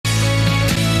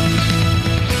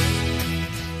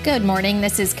Good morning.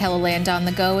 This is KELOLAND on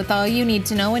the go with all you need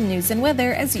to know in news and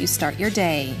weather as you start your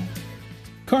day.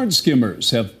 Card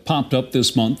skimmers have popped up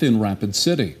this month in Rapid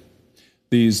City.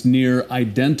 These near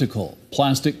identical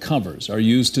plastic covers are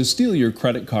used to steal your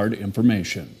credit card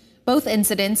information. Both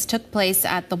incidents took place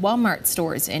at the Walmart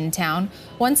stores in town.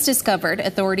 Once discovered,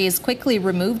 authorities quickly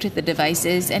removed the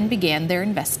devices and began their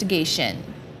investigation.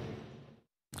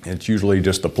 It's usually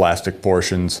just the plastic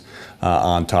portions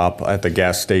on top at the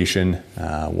gas station.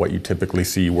 What you typically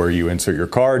see where you insert your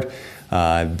card,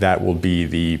 that will be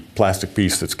the plastic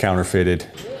piece that's counterfeited.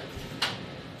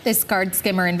 This card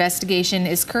skimmer investigation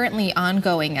is currently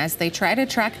ongoing as they try to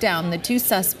track down the two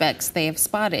suspects they have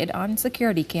spotted on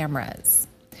security cameras.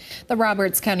 The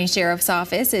Roberts County Sheriff's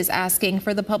Office is asking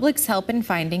for the public's help in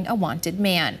finding a wanted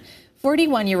man.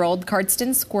 41-year-old Cardston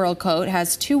Squirrelcoat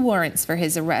has 2 warrants for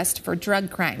his arrest for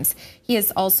drug crimes. He has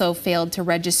also failed to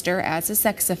register as a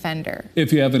sex offender.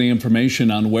 If you have any information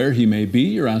on where he may be,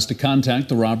 you're asked to contact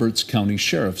the Roberts County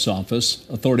Sheriff's Office.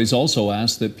 Authorities also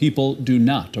ask that people do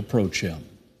not approach him.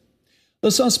 The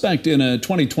suspect in a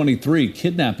 2023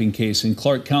 kidnapping case in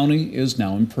Clark County is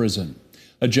now in prison.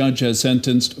 A judge has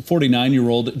sentenced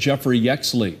 49-year-old Jeffrey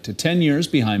Yexley to 10 years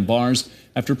behind bars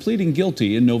after pleading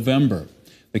guilty in November.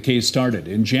 The case started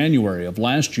in January of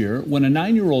last year when a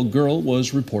 9-year-old girl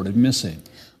was reported missing.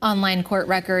 Online court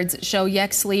records show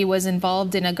Yexley was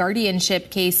involved in a guardianship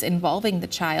case involving the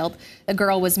child. The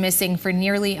girl was missing for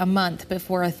nearly a month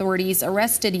before authorities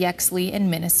arrested Yexley in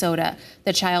Minnesota.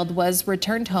 The child was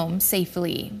returned home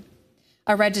safely.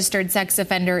 A registered sex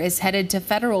offender is headed to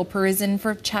federal prison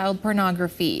for child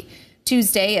pornography.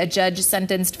 Tuesday, a judge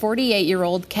sentenced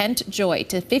 48-year-old Kent Joy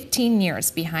to 15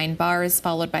 years behind bars,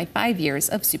 followed by 5 years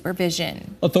of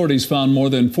supervision. Authorities found more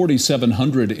than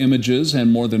 4,700 images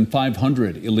and more than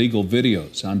 500 illegal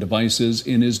videos on devices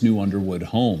in his New Underwood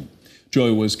home.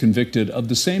 Joy was convicted of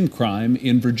the same crime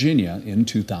in Virginia in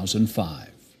 2005.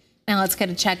 Now let's get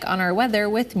a check on our weather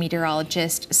with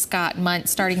meteorologist Scott Munt.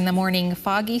 Starting the morning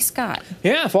foggy. Scott.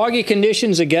 Yeah, foggy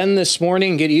conditions again this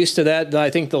morning. Get used to that. I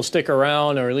think they'll stick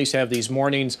around, or at least have these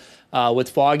mornings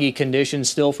with foggy conditions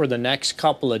still for the next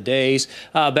couple of days.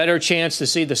 Better chance to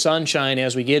see the sunshine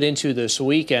as we get into this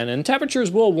weekend, and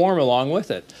temperatures will warm along with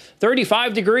it.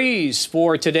 35 degrees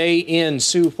for today in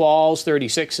Sioux Falls,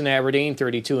 36 in Aberdeen,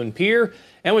 32 in Pierre.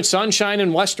 And with sunshine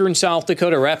in western South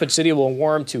Dakota, Rapid City will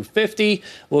warm to 50.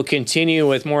 We'll continue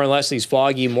with more or less these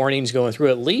foggy mornings going through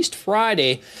at least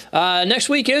Friday. Next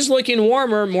week is looking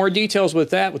warmer. More details with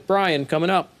that with Brian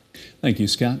coming up. Thank you,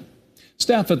 Scott.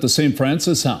 Staff at the St.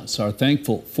 Francis House are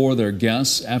thankful for their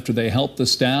guests after they helped the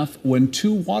staff when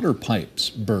 2 water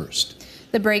pipes burst.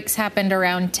 The breaks happened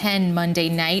around 10 Monday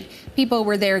night. People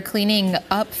were there cleaning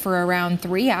up for around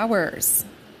 3 hours.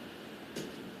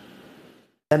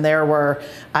 And there were,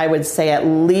 I would say, at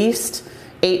least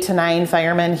 8 to 9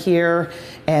 firemen here,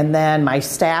 and then my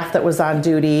staff that was on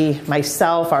duty,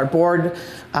 myself, our board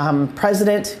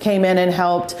president came in and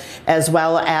helped, as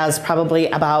well as probably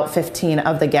about 15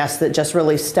 of the guests that just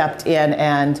really stepped in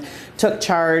and took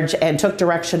charge and took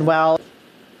direction well.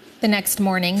 The next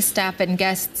morning, staff and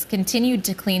guests continued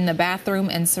to clean the bathroom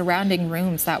and surrounding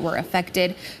rooms that were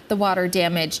affected. The water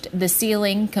damaged the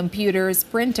ceiling, computers,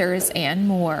 printers, and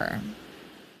more.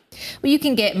 Well, you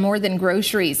can get more than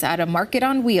groceries at a Market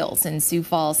on Wheels in Sioux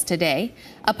Falls today.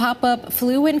 A pop-up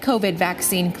flu and COVID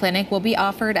vaccine clinic will be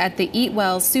offered at the Eat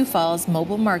Well Sioux Falls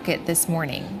Mobile Market this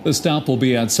morning. The stop will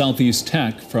be at Southeast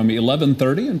Tech from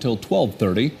 11:30 until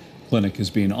 12:30. Clinic is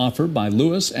being offered by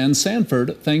Lewis and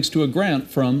Sanford thanks to a grant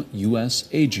from U.S.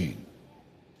 Aging.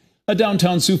 A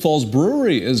downtown Sioux Falls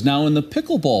brewery is now in the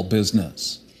pickleball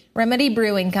business. Remedy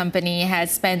Brewing Company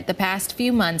has spent the past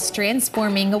few months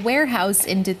transforming a warehouse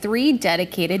into 3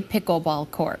 dedicated pickleball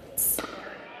courts.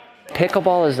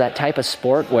 Pickleball is that type of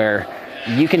sport where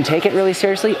you can take it really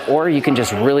seriously, or you can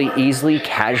just really easily,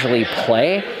 casually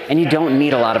play, and you don't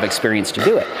need a lot of experience to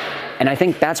do it. And I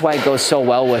think that's why it goes so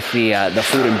well with the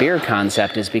food and beer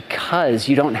concept, is because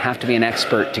you don't have to be an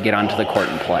expert to get onto the court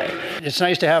and play. It's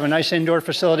nice to have a nice indoor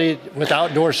facility with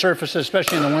outdoor surfaces,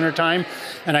 especially in the wintertime.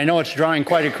 And I know it's drawing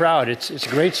quite a crowd. It's a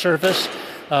great surface.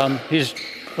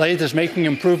 Lathe is making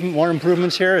more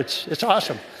improvements here. It's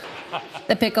awesome.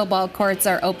 The pickleball courts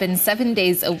are open 7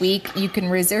 days a week. You can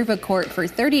reserve a court for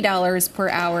 $30 per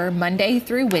hour Monday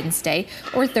through Wednesday,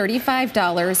 or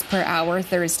 $35 per hour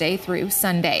Thursday through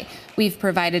Sunday. We've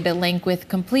provided a link with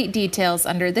complete details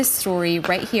under this story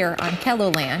right here on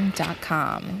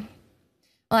KELOLAND.com.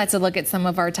 Well, that's a look at some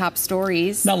of our top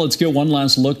stories. Now let's get one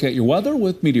last look at your weather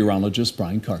with meteorologist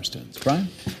Brian Karstens. Brian?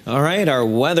 All right, our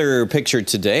weather picture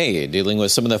today, dealing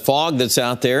with some of the fog that's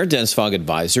out there, dense fog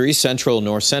advisory, central,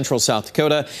 north central South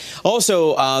Dakota.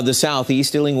 Also, the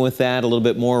southeast, dealing with that a little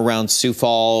bit more around Sioux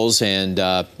Falls and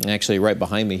actually right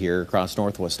behind me here across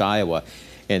northwest Iowa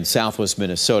and southwest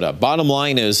Minnesota. Bottom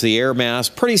line is the air mass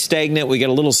pretty stagnant. We get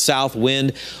a little south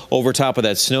wind over top of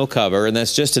that snow cover, and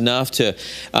that's just enough to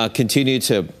continue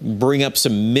to bring up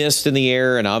some mist in the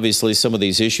air and obviously some of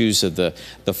these issues of the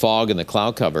fog and the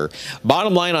cloud cover.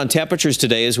 Bottom line on temperatures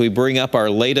today as we bring up our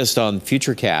latest on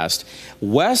Futurecast.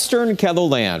 Western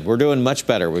KETHLAND, we're doing much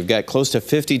better. We've got close to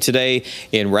 50 today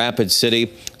in Rapid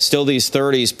City. Still these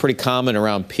 30s pretty common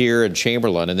around Pierre and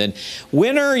Chamberlain. And then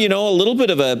winter, you know, a little bit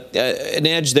of an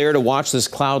edge there to watch this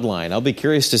cloud line. I'll be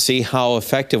curious to see how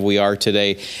effective we are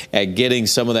today at getting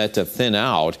some of that to thin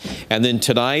out. And then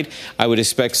tonight, I would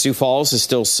expect Sioux Falls is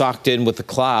still socked in with the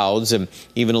clouds, and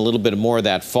even a little bit more of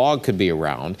that fog could be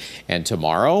around. And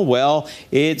tomorrow, well,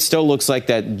 it still looks like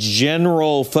that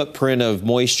general footprint of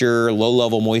moisture,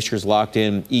 low-level moisture is locked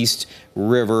in, East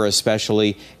River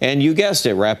especially. And you guessed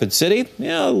it, Rapid City,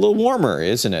 yeah, a little warmer,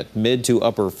 isn't it? Mid to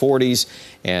upper 40s.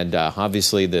 And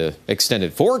obviously the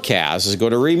extended forecast is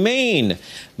going to remain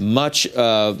much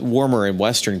warmer in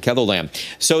western KETHLAND.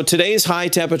 So today's high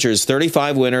temperatures,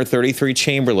 35 winter, 33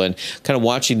 Chamberlain, kind of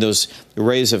watching those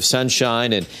rays of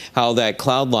sunshine and how that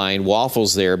cloud line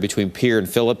waffles there between Pierre and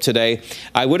Phillip today.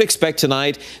 I would expect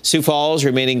tonight Sioux Falls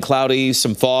remaining cloudy,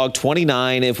 some fog,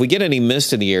 29. If we get any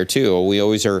mist in the air too, we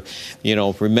always are, you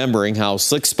know, remembering how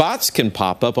slick spots can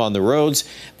pop up on the roads.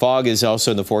 Fog is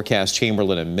also in the forecast,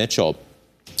 Chamberlain and Mitchell.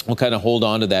 We'll kind of hold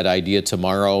on to that idea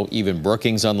tomorrow. Even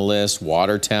Brookings on the list,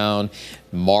 Watertown,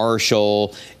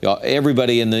 Marshall,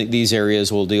 everybody in these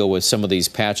areas will deal with some of these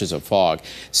patches of fog.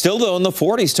 Still, though, in the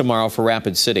 40s tomorrow for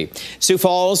Rapid City. Sioux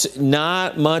Falls,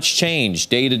 not much change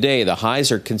day to day. The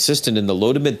highs are consistent in the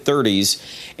low to mid 30s.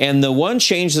 And the one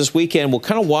change this weekend, we'll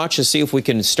kind of watch to see if we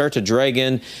can start to drag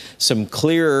in some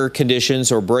clearer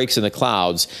conditions or breaks in the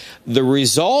clouds. The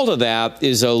result of that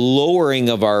is a lowering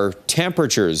of our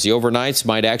temperatures. The overnights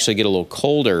might actually get a little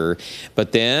colder.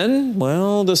 But then,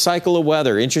 well, the cycle of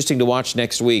weather, interesting to watch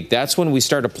next week. That's when we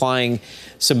start applying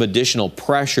some additional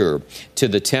pressure to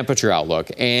the temperature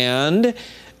outlook. And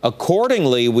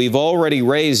accordingly, we've already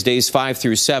raised days 5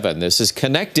 through 7. This is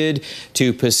connected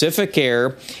to Pacific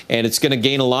Air, and it's going to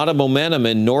gain a lot of momentum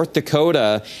in North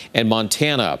Dakota and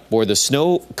Montana, where the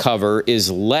snow cover is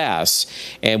less.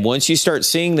 And once you start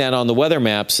seeing that on the weather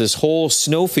maps, this whole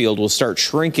snowfield will start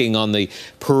shrinking on the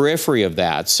periphery of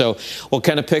that. So we'll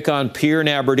kind of pick on Pierre and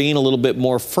Aberdeen a little bit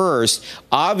more first.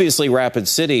 Obviously, Rapid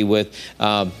City with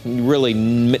really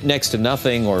next to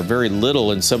nothing or very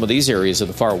little in some of these areas of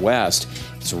the far west.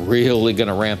 It's really going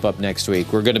to ramp up next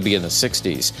week. We're going to be in the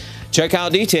 60s. Check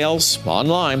out details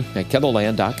online at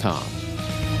KETHLAND.com.